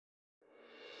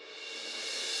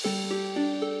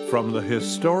From the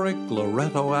historic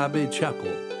Loretto Abbey Chapel,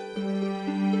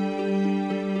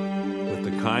 with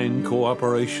the kind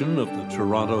cooperation of the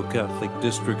Toronto Catholic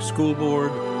District School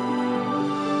Board,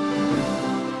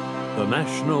 the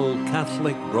National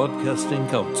Catholic Broadcasting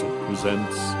Council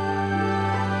presents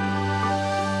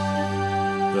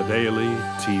the Daily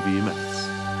TV Mass.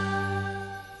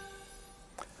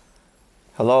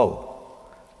 Hello,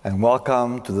 and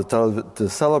welcome to the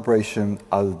celebration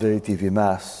of the Daily TV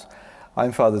Mass.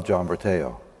 I'm Father John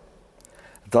Bertao.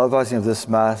 The televising of this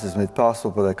Mass is made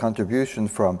possible by the contribution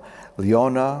from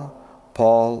Leona,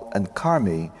 Paul, and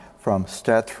Carmi from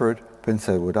Stratford, Prince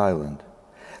Edward Island.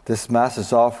 This Mass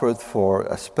is offered for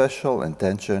a special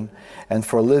intention and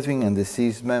for living and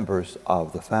deceased members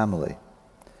of the family.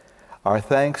 Our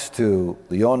thanks to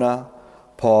Leona,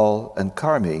 Paul, and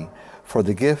Carmi for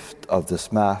the gift of this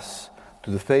Mass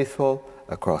to the faithful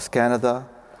across Canada,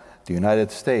 the United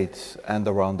States, and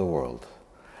around the world.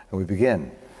 And we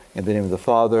begin in the name of the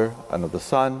Father, and of the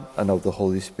Son, and of the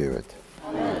Holy Spirit.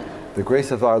 Amen. The grace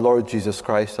of our Lord Jesus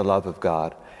Christ, the love of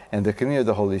God, and the communion of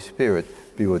the Holy Spirit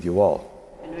be with you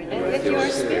all. And with your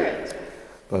spirit.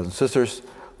 Brothers and sisters,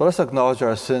 let us acknowledge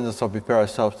our sins and so prepare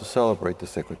ourselves to celebrate the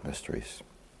sacred mysteries.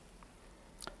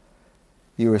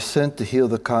 You were sent to heal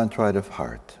the contrite of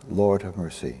heart. Lord, have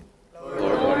mercy.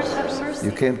 Lord, have mercy.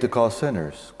 You came to call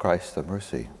sinners. Christ, have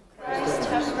mercy. Christ,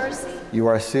 have mercy. You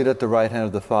are seated at the right hand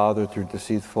of the Father to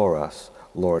intercede for us.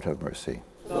 Lord, have mercy.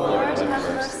 Lord, have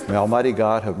mercy. May Almighty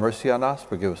God have mercy on us,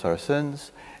 forgive us our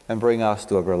sins, and bring us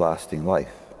to everlasting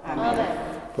life.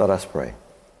 Amen. Let us pray.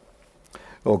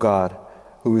 O God,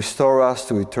 who restore us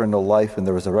to eternal life in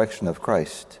the resurrection of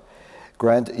Christ,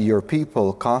 grant your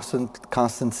people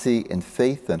constancy in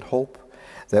faith and hope,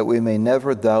 that we may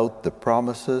never doubt the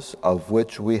promises of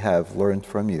which we have learned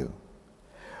from you.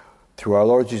 Through our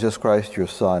Lord Jesus Christ, your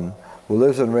Son, who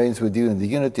lives and reigns with you in the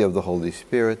unity of the Holy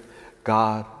Spirit,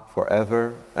 God,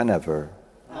 forever and ever.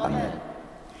 Amen.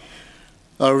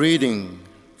 A reading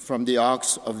from the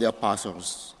Acts of the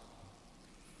Apostles.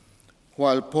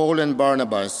 While Paul and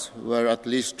Barnabas were at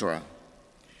Lystra,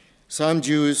 some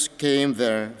Jews came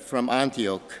there from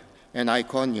Antioch and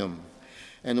Iconium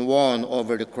and won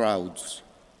over the crowds.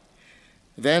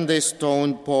 Then they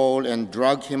stoned Paul and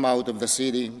dragged him out of the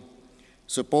city,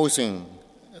 supposing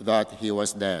that he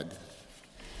was dead.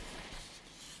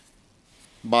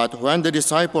 But when the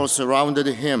disciples surrounded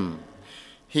him,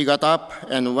 he got up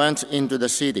and went into the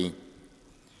city.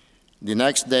 The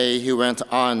next day he went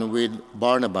on with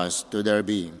Barnabas to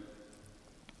Derbe.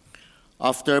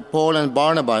 After Paul and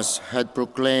Barnabas had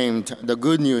proclaimed the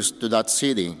good news to that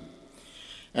city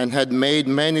and had made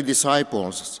many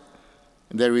disciples,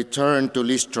 they returned to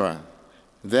Lystra,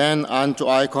 then on to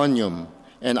Iconium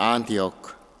and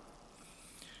Antioch.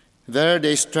 There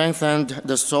they strengthened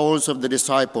the souls of the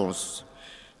disciples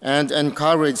and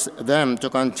encouraged them to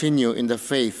continue in the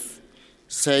faith,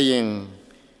 saying,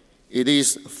 "It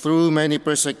is through many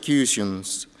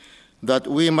persecutions that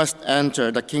we must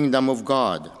enter the kingdom of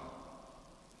God."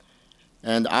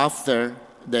 And after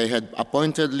they had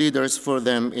appointed leaders for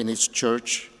them in each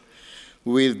church,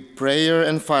 with prayer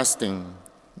and fasting,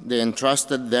 they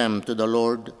entrusted them to the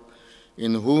Lord,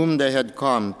 in whom they had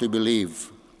come to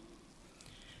believe.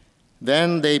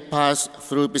 Then they passed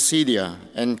through Pisidia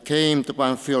and came to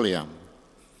Pamphylia.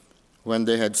 When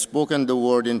they had spoken the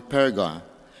word in Perga,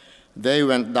 they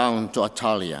went down to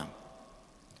Attalia.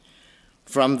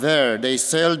 From there they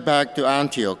sailed back to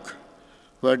Antioch,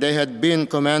 where they had been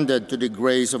commended to the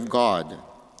grace of God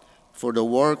for the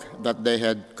work that they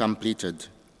had completed.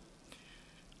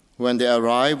 When they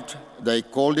arrived, they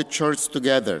called the church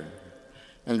together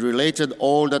and related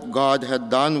all that God had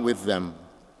done with them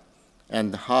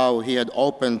and how he had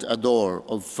opened a door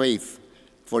of faith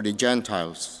for the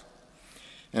Gentiles.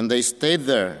 And they stayed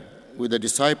there with the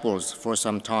disciples for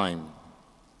some time.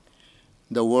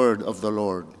 The word of the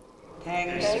Lord.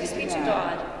 Thanks be to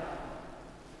God.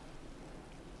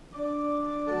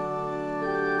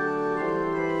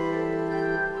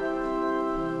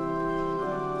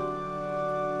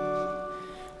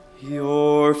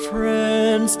 Your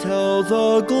friends tell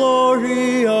the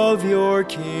glory of your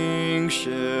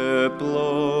kingship,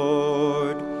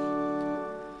 Lord.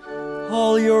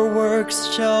 All your works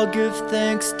shall give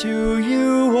thanks to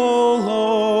you, O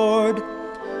Lord,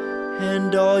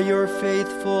 and all your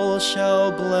faithful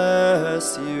shall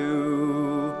bless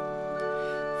you.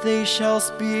 They shall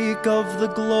speak of the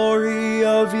glory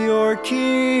of your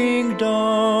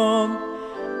kingdom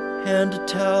and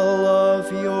tell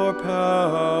of your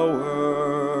power.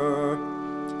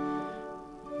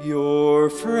 Your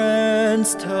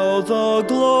friends tell the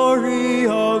glory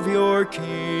of your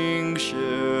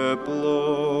kingship,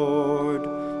 Lord.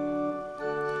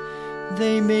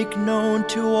 they make known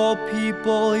to all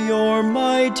people your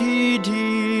mighty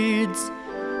deeds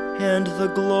and the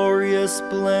glorious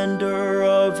splendor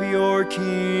of your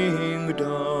kingdom.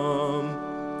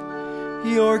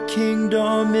 Your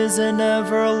kingdom is an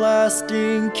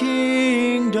everlasting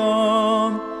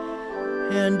kingdom,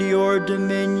 and your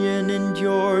dominion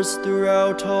endures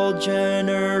throughout all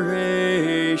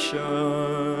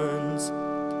generations.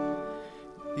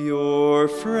 Your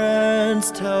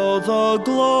friends tell the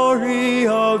glory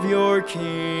of your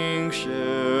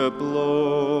kingship,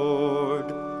 Lord.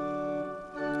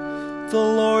 The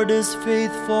Lord is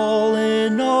faithful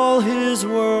in all his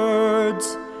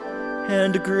words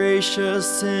and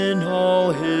gracious in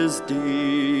all his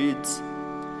deeds.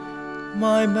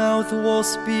 My mouth will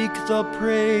speak the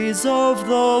praise of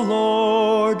the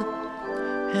Lord,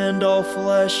 and all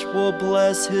flesh will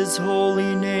bless his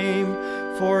holy name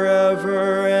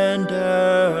forever and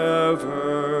ever.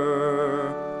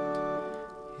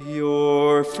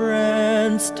 Your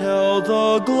friends tell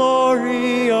the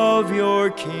glory of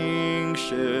your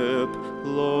kingship,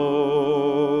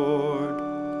 Lord.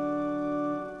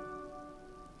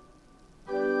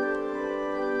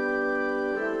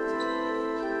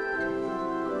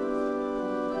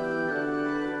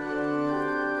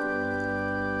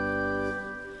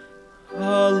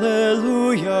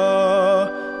 Alleluia,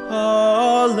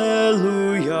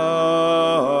 alleluia,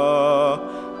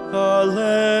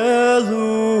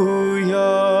 alleluia,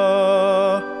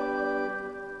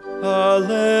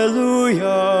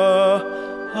 alleluia,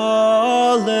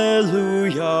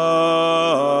 alleluia,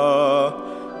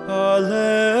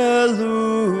 alleluia.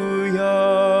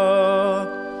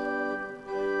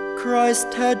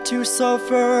 Christ had to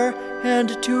suffer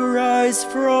and to rise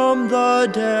from the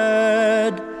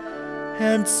dead,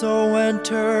 and so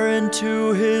enter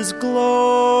into his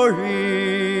glory.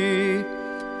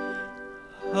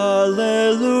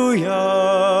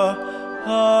 Alleluia,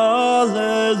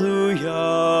 alleluia,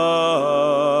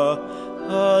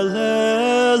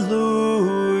 alleluia.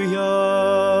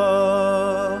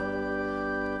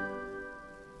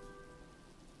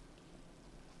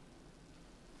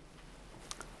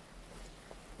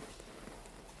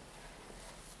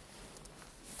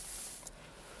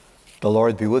 The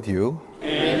Lord be with you.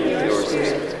 And with your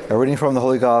spirit. A reading from the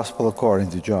Holy Gospel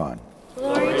according to John.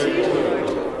 Glory to you,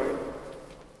 Lord.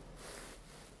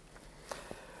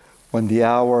 When the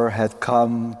hour had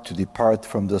come to depart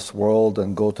from this world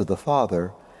and go to the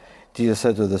Father, Jesus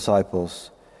said to the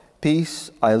disciples, "Peace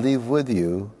I leave with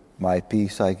you, my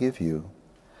peace I give you.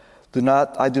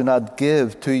 I do not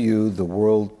give to you the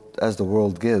world as the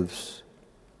world gives.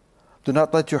 Do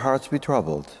not let your hearts be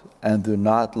troubled, and do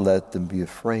not let them be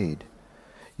afraid.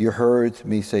 You heard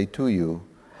me say to you,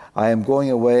 I am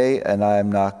going away and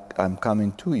I'm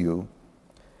coming to you.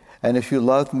 And if you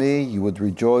loved me, you would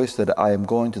rejoice that I am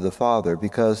going to the Father,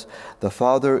 because the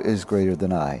Father is greater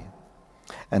than I.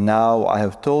 And now I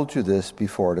have told you this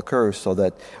before it occurs, so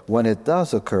that when it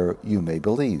does occur, you may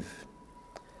believe.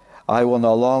 I will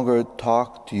no longer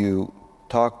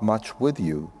talk much with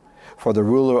you, for the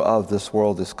ruler of this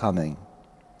world is coming.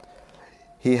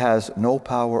 He has no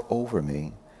power over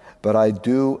me, but I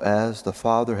do as the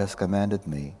Father has commanded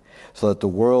me, so that the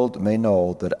world may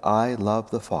know that I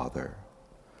love the Father.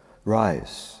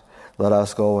 Rise, let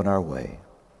us go on our way."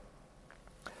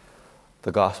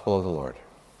 The Gospel of the Lord.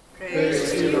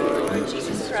 Praise to you, Lord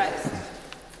Jesus Christ.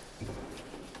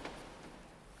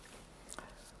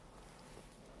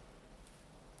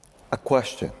 A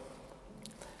question.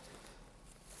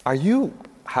 Are you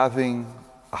having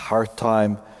a hard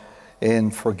time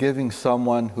in forgiving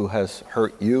someone who has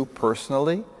hurt you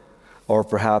personally, or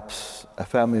perhaps a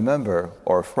family member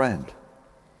or a friend?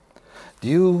 Do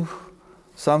you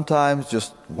sometimes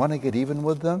just want to get even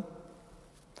with them?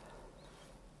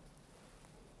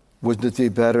 Wouldn't it be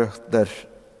better that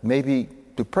maybe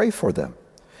to pray for them?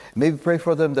 Maybe pray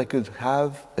for them that could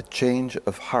have a change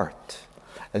of heart.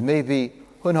 And maybe,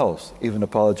 who knows, even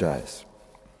apologize.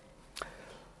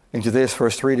 In today's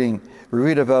first reading, we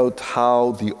read about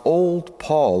how the old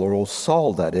Paul, or old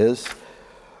Saul that is,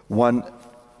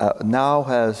 now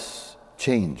has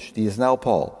changed. He is now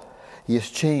Paul. He has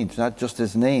changed not just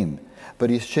his name, but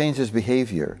he's changed his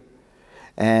behavior.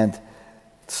 And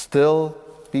still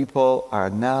people are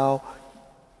now,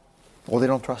 they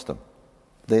don't trust him.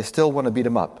 They still want to beat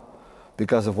him up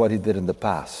because of what he did in the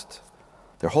past.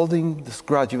 They're holding this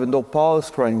grudge, even though Paul is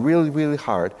trying really, really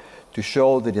hard to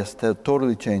show that he has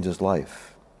totally changed his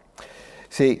life.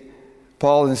 See,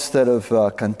 Paul, instead of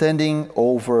contending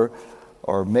over,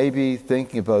 or maybe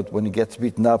thinking about when he gets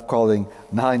beaten up, calling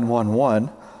 911,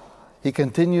 he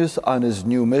continues on his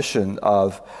new mission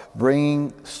of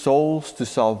bringing souls to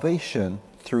salvation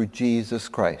through Jesus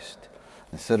Christ.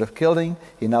 Instead of killing,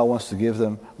 he now wants to give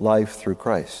them life through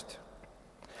Christ.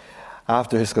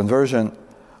 After his conversion,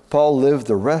 Paul lived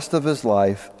the rest of his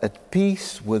life at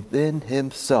peace within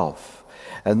himself,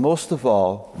 and most of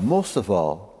all,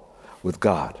 with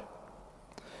God.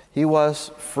 He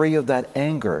was free of that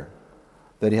anger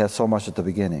that he had so much at the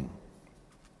beginning.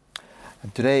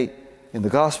 And today, in the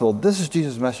gospel, this is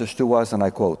Jesus' message to us, and I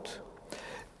quote,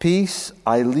 "Peace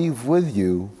I leave with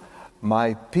you,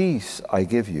 my peace I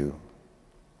give you."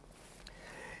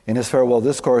 In his farewell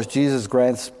discourse, Jesus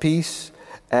grants peace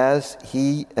as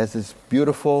his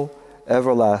beautiful,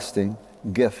 everlasting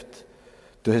gift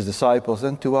to his disciples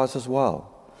and to us as well.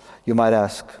 You might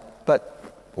ask, but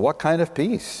what kind of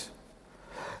peace?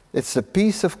 It's the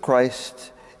peace of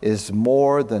Christ is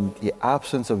more than the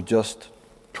absence of just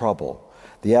trouble,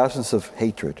 the absence of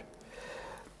hatred.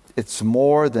 It's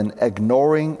more than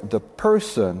ignoring the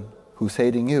person who's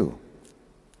hating you.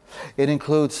 It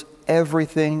includes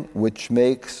everything which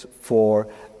makes for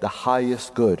the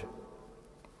highest good.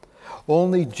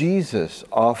 Only Jesus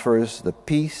offers the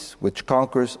peace which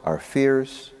conquers our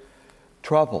fears,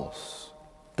 troubles,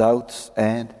 doubts,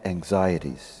 and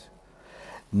anxieties.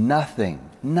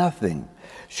 Nothing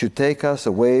should take us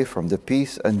away from the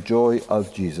peace and joy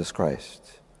of Jesus Christ.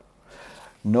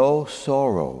 No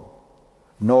sorrow,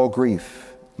 no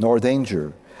grief, nor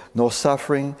danger, no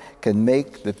suffering can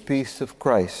make the peace of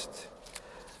Christ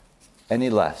any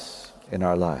less in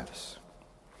our lives.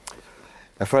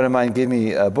 A friend of mine gave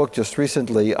me a book just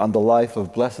recently on the life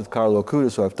of Blessed Carlo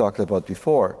Acutis, who I've talked about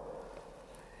before.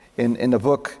 In the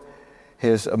book,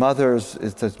 it's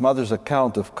his mother's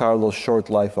account of Carlo's short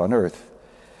life on earth.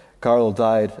 Carlo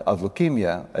died of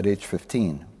leukemia at age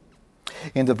 15.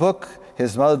 In the book,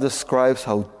 his mother describes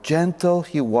how gentle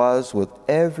he was with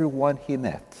everyone he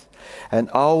met,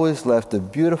 and always left a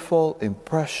beautiful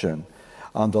impression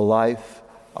on the life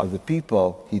of the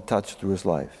people he touched through his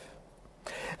life.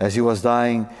 As he was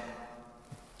dying,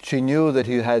 she knew that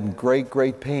he had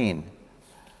great pain,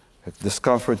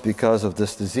 discomfort because of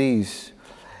this disease.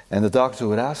 And the doctor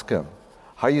would ask him,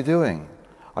 "How are you doing?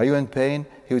 Are you in pain?"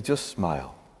 He would just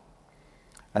smile.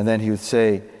 And then he would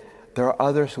say, "There are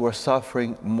others who are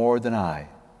suffering more than I.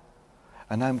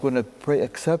 And I'm going to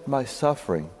accept my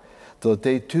suffering so that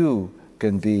they too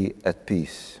can be at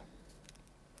peace."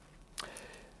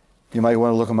 You might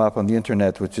want to look him up on the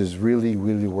internet, which is really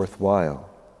worthwhile.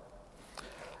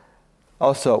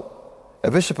 Also,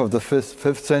 a bishop of the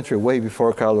 5th century, way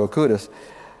before Carlo Acutis,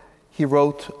 he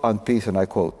wrote on peace, and I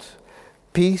quote,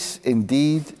 "Peace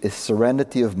indeed is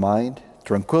serenity of mind,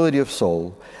 tranquility of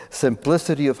soul,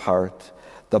 simplicity of heart,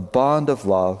 the bond of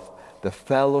love, the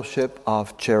fellowship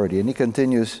of charity." And he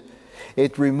continues,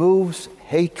 "It removes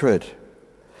hatred,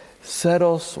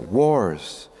 settles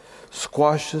wars,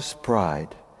 squashes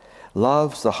pride,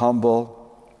 loves the humble,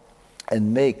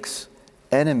 and makes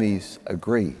enemies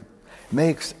agree."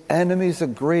 Makes enemies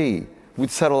agree.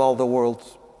 We'd settle all the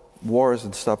world's wars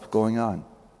and stuff going on.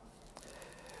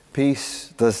 Peace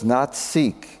does not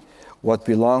seek what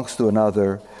belongs to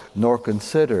another, nor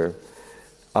consider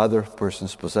other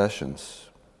person's possessions.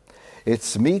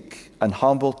 It's meek and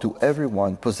humble to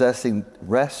everyone, possessing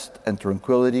rest and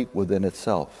tranquility within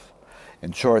itself.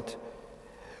 In short,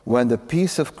 when the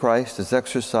peace of Christ is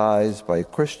exercised by a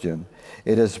Christian,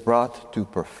 it is brought to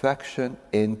perfection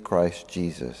in Christ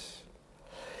Jesus.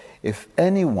 If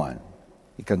anyone,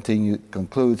 he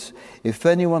concludes, if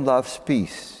anyone loves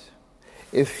peace,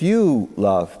 if you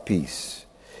love peace,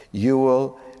 you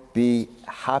will be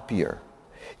happier,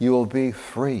 you will be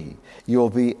free, you will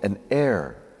be an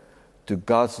heir to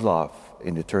God's love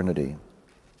in eternity.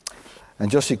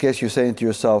 And just in case you're saying to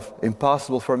yourself,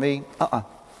 impossible for me?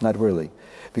 Not really.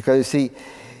 Because you see,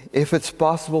 if it's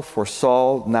possible for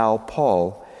Saul, now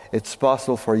Paul, it's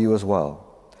possible for you as well.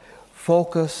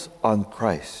 Focus on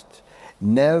Christ.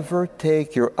 Never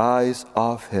take your eyes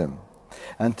off him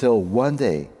until one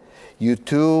day you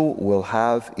too will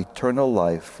have eternal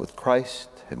life with Christ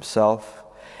himself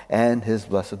and his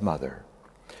Blessed Mother.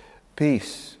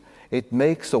 Peace, it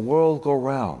makes the world go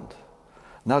round,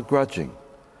 not grudging,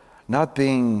 not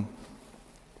being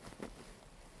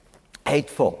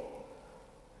hateful.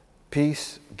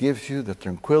 Peace gives you the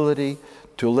tranquility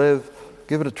to live,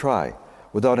 give it a try,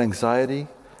 without anxiety,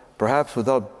 perhaps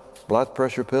without blood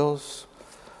pressure pills,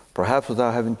 perhaps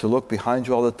without having to look behind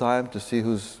you all the time to see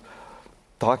who's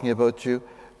talking about you.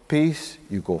 Peace,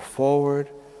 you go forward,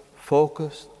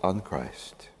 focused on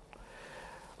Christ.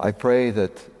 I pray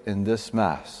that in this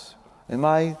Mass, in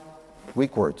my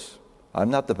weak words, I'm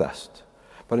not the best,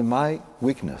 But in my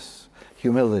weakness,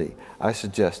 humility, I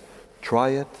suggest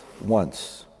try it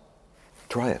once.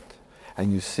 Try it.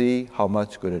 And you see how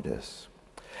much good it is.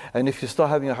 And if you're still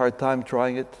having a hard time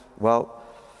trying it, well,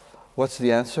 what's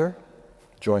the answer?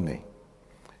 Join me.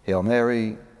 Hail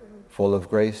Mary, full of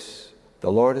grace, the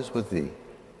Lord is with thee.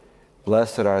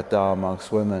 Blessed art thou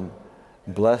amongst women,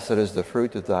 blessed is the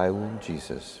fruit of thy womb,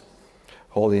 Jesus.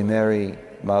 Holy Mary,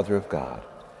 Mother of God,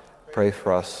 pray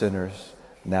for us sinners,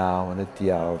 now and at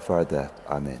the hour of our death.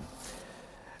 Amen.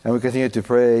 And we continue to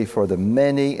pray for the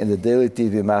many in the Daily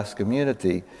TV Mass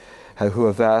community who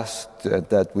have asked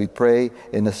that we pray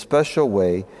in a special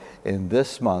way in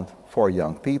this month for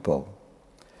young people,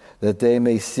 that they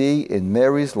may see in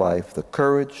Mary's life the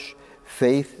courage,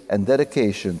 faith, and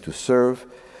dedication to serve,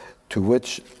 to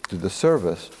the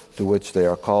service to which they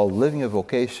are called, living a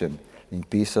vocation in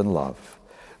peace and love.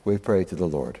 We pray to the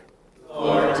Lord.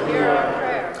 Lord, hear our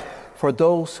prayer. For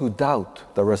those who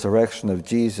doubt the resurrection of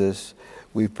Jesus,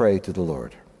 we pray to the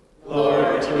Lord.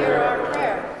 Lord, hear our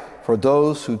prayer. For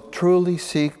those who truly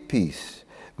seek peace,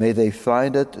 may they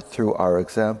find it through our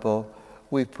example,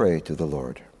 we pray to the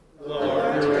Lord.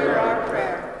 Lord, hear our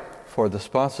prayer. For the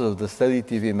sponsors of the Daily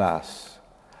TV Mass,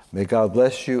 may God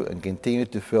bless you and continue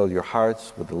to fill your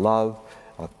hearts with the love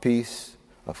of peace,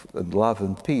 love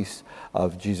and peace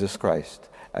of Jesus Christ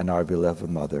and our beloved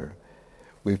Mother.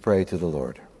 We pray to the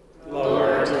Lord.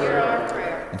 Lord, hear our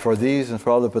prayer. And for these and for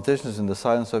all the petitions in the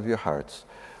silence of your hearts,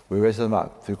 we raise them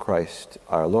up through Christ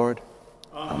our Lord.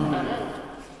 Amen.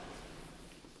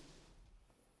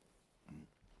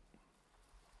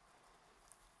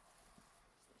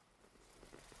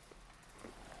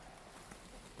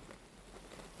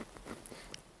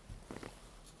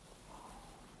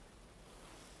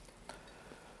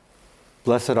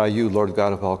 Blessed are you, Lord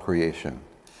God of all creation.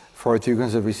 For our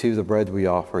tokens have received the bread we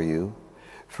offer you,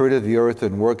 fruit of the earth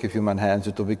and work of human hands,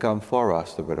 it will become for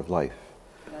us the bread of life.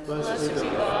 Blessed be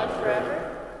God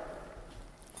forever.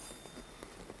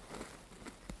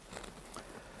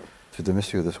 Through the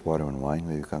mystery of this water and wine,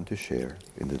 may we come to share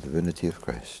in the divinity of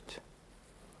Christ,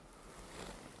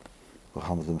 who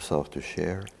humbled himself to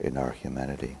share in our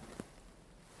humanity.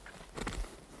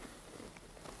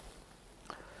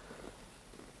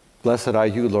 Blessed are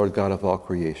you, Lord God of all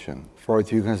creation. For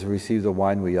with you has received the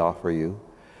wine we offer you,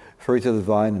 fruit of the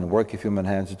vine and work of human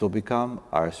hands, it will become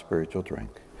our spiritual drink.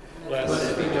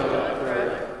 Blessed be God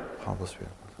forever. Humble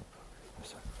spirit,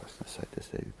 sacrifice and sight this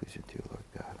day be pleasing to you, Lord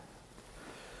God.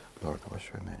 Lord, wash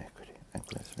away my iniquity and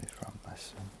cleanse me from my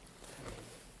sin.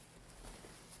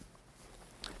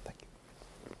 Thank you.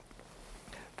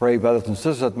 Pray, brothers and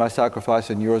sisters, that my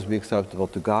sacrifice and yours be acceptable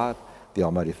to God, the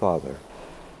Almighty Father.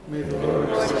 May the Lord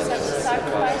accept the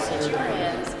sacrifice at your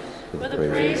hands for the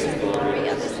praise and glory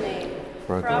of his name,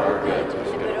 for our good and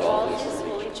the good of all his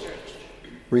holy church.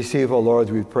 Receive, O Lord,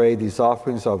 we pray, these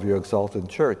offerings of your exalted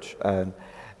church, and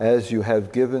as you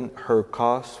have given her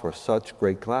cause for such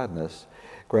great gladness,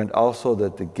 grant also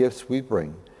that the gifts we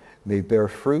bring may bear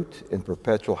fruit in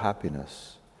perpetual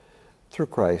happiness. Through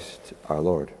Christ our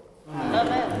Lord.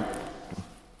 Amen.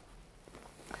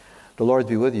 The Lord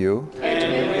be with you.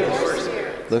 And with your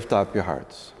spirit. Lift up your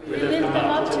hearts. We lift them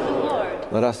up to the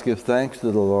Lord. Let us give thanks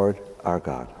to the Lord our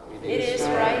God. It is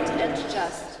right and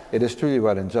just. It is truly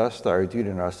right and just, our duty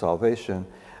and our salvation,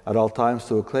 at all times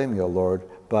to acclaim you, O Lord,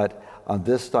 but on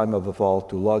this time above all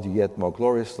to laud you yet more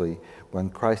gloriously when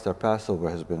Christ our Passover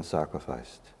has been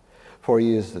sacrificed. For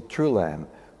he is the true Lamb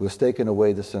who has taken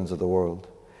away the sins of the world.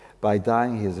 By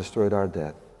dying he has destroyed our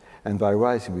death, and by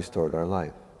rising restored our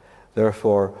life.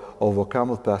 Therefore, overcome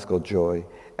with paschal joy,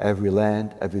 every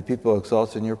land, every people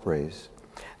exalts in your praise,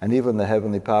 and even the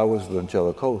heavenly powers with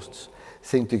angelic hosts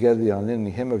sing together the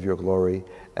unending hymn of your glory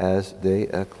as they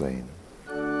acclaim.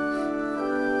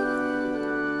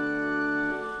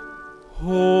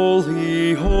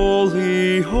 Holy,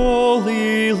 holy,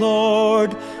 holy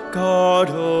Lord,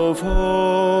 God of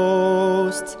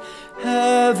hosts,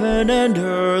 heaven and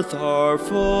earth are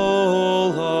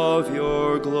full of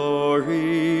your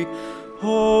glory.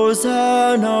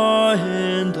 Hosanna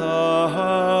in the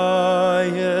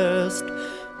highest.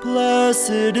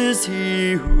 Blessed is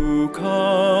he who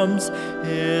comes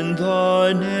in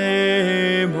the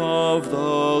name of the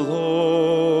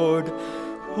Lord.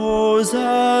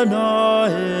 Hosanna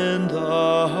in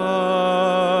the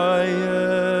highest.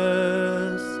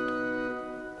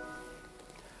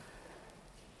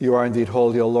 You are indeed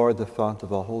holy, O Lord, the fount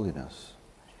of all holiness.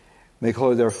 Make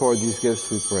holy, therefore, these gifts,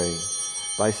 we pray,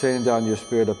 by sending down your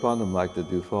Spirit upon them like the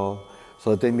dewfall,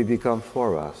 so that they may become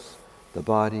for us the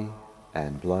body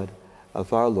and blood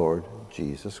of our Lord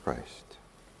Jesus Christ.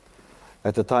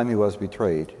 At the time he was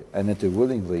betrayed and entered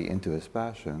willingly into his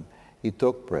passion, he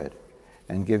took bread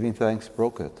and giving thanks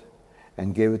broke it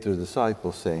and gave it to the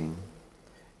disciples, saying,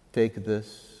 "Take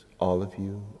this, all of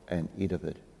you, and eat of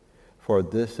it, for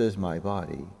this is my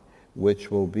body,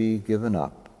 which will be given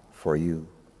up for you."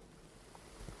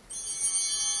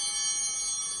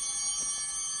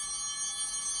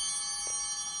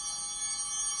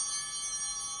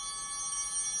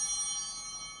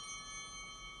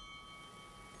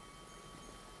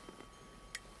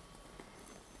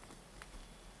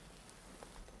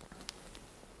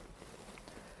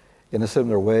 In a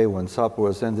similar way, when supper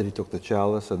was ended, he took the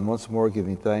chalice, and once more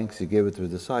giving thanks, he gave it to the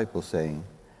disciples, saying,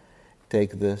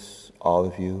 "Take this, all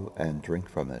of you, and drink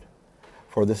from it.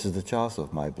 For this is the chalice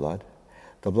of my blood,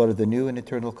 the blood of the new and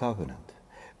eternal covenant,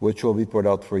 which will be poured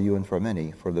out for you and for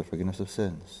many for the forgiveness of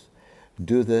sins.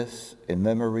 Do this in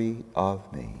memory of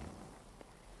me."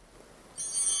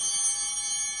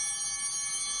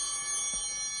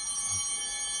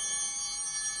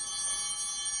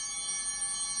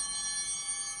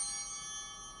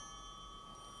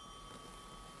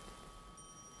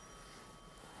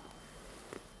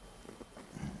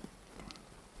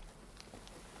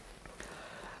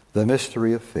 The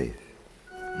mystery of faith.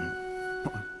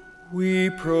 We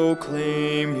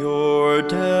proclaim your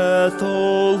death,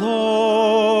 O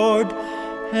Lord,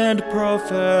 and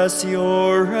profess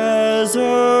your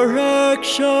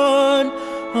resurrection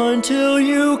until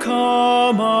you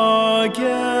come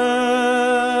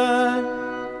again.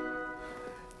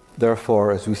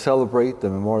 Therefore, as we celebrate the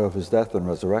memorial of his death and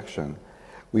resurrection,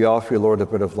 we offer you, Lord, the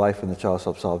bread of life and the chalice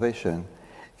of salvation,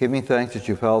 giving thanks that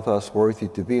you've held us worthy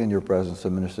to be in your presence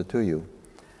and minister to you.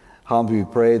 Humbly we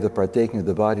pray that, partaking of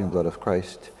the body and blood of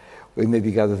Christ, we may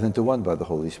be gathered into one by the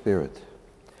Holy Spirit.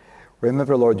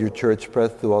 Remember, Lord, your church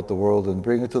spread throughout the world and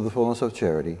bring it to the fullness of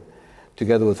charity,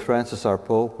 together with Francis our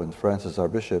Pope and Francis our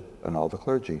Bishop and all the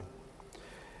clergy.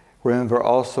 Remember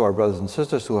also our brothers and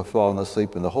sisters who have fallen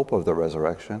asleep in the hope of the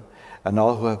resurrection, and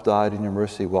all who have died in your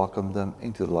mercy, welcome them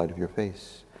into the light of your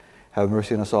face. Have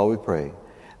mercy on us all, we pray,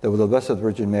 that with the Blessed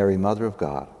Virgin Mary, Mother of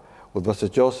God, with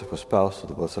Blessed Joseph, who spouse of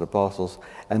the blessed apostles,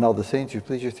 and all the saints you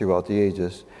please you throughout the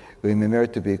ages, we may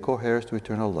merit to be co-heirs to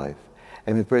eternal life,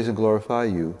 and we praise and glorify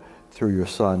you through your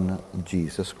Son,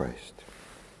 Jesus Christ.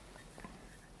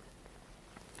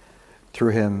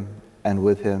 Through him, and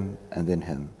with him, and in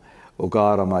him, O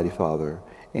God, Almighty Father,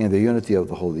 in the unity of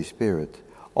the Holy Spirit,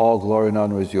 all glory and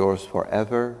honor is yours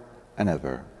forever and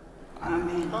ever.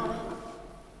 Amen. Amen.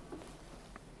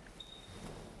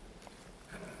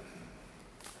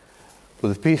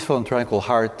 With a peaceful and tranquil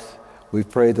heart, we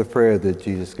pray the prayer that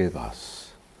Jesus gave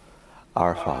us.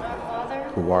 Our Father,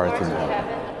 who art in heaven,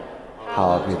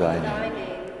 hallowed be thy name.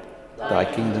 Thy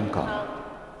kingdom come,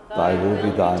 thy will be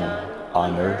done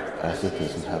on earth as it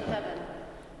is in heaven.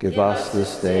 Give us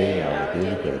this day our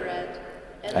daily bread,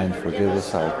 and forgive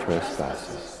us our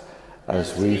trespasses,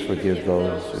 as we forgive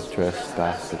those who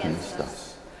trespass against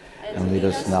us. And lead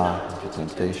us not into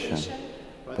temptation,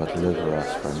 but deliver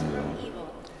us from evil.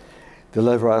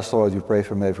 Deliver us, Lord, we pray,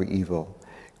 from every evil.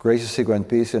 Graciously grant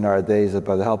peace in our days, that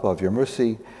by the help of your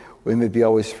mercy we may be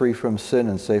always free from sin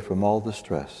and safe from all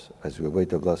distress, as we await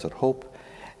the blessed hope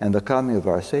and the coming of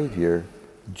our Savior,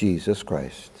 Jesus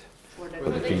Christ. For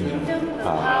the kingdom, the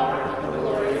power, and the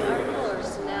glory are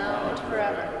yours, now and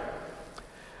forever.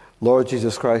 Lord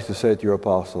Jesus Christ, who said to your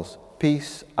apostles,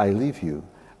 "Peace I leave you,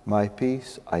 my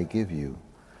peace I give you.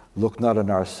 Look not on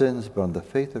our sins, but on the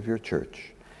faith of your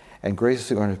church, and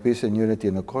graciously grant peace and unity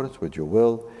in accordance with your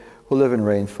will, who live and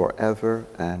reign forever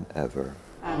and ever."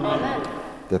 Amen.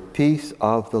 The peace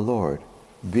of the Lord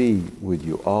be with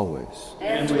you always.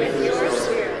 And with your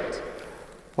spirit.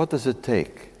 What does it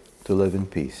take to live in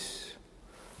peace?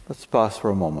 Let's pause for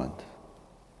a moment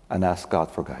and ask God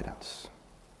for guidance.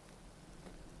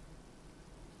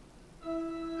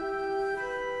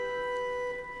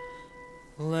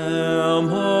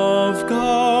 Lamb of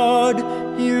God,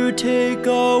 you take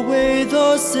away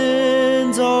the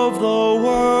sins of the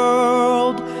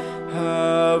world.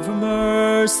 Have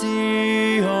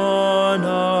mercy on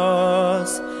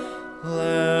us.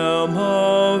 Lamb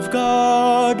of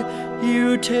God,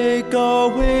 you take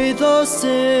away the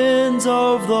sins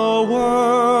of the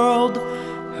world.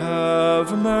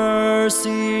 Have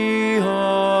mercy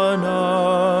on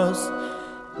us.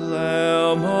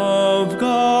 Lamb of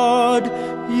God,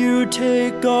 you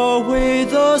take away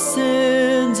the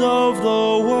sins of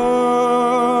the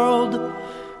world.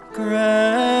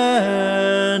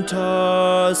 Grant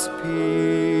us peace.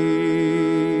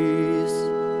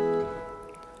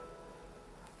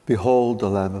 Behold the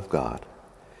Lamb of God.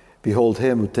 Behold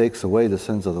him who takes away the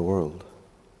sins of the world.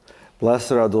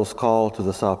 Blessed are those called to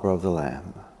the supper of the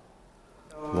Lamb.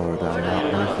 Lord, I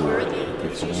am not worthy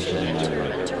that you should enter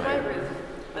under my roof,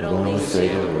 but only say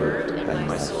the word, and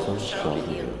my soul shall be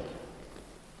healed.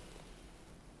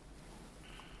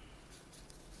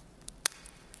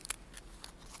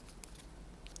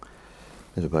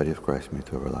 May the body of Christ meet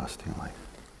to everlasting life.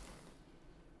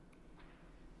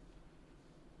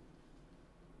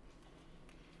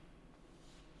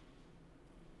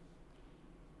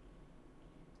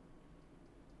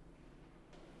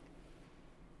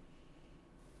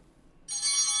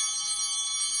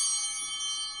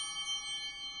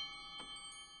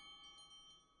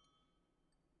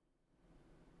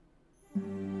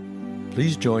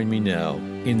 Please join me now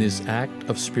in this act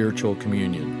of spiritual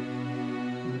communion.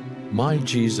 My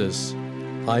Jesus,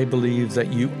 I believe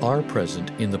that you are present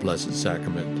in the Blessed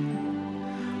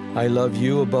Sacrament. I love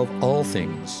you above all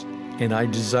things, and I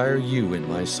desire you in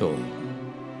my soul.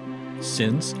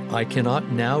 Since I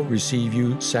cannot now receive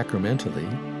you sacramentally,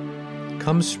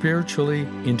 come spiritually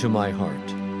into my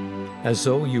heart, as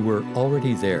though you were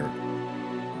already there.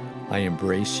 I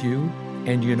embrace you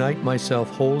and unite myself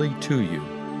wholly to you.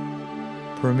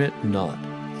 Permit not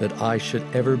that I should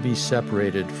ever be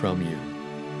separated from you.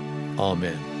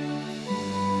 Amen.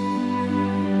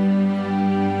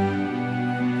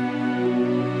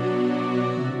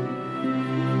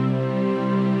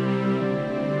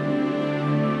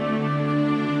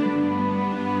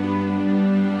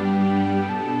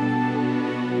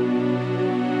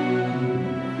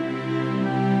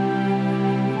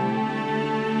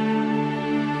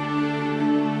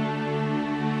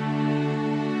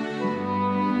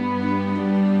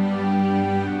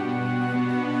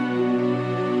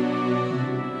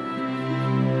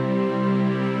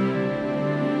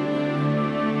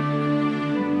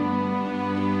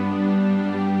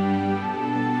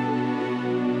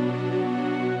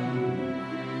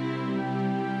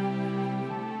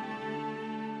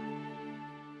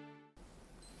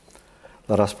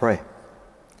 Let us pray.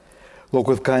 Look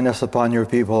with kindness upon your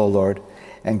people, O Lord,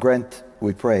 and grant,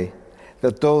 we pray,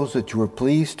 that those that you are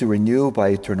pleased to renew by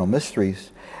eternal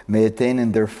mysteries may attain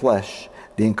in their flesh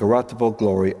the incorruptible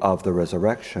glory of the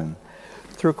resurrection.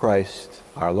 Through Christ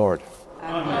our Lord.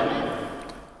 Amen.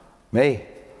 May,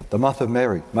 the month of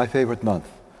Mary, my favorite month.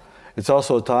 It's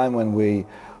also a time when we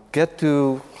get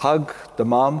to hug the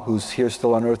mom who's here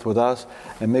still on earth with us,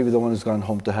 and maybe the one who's gone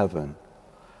home to heaven.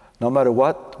 No matter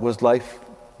what was life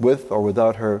with or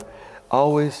without her,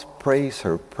 always praise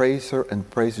her, and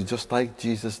praise her just like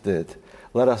Jesus did.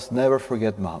 Let us never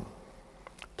forget Mom,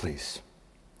 please.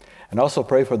 And also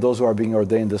pray for those who are being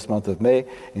ordained this month of May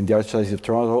in the Archdiocese of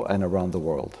Toronto and around the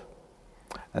world.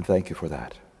 And thank you for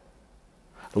that.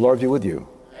 The Lord be with you.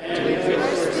 And with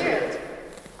your spirit.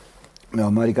 May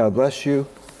Almighty God bless you,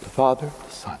 the Father,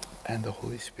 the Son, and the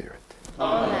Holy Spirit.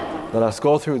 Amen. Let us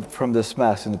go through from this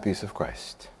Mass in the peace of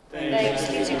Christ. Thanks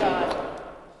be to God.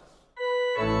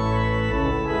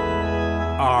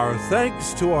 Our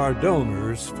thanks to our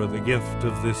donors for the gift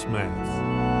of this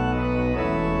Mass.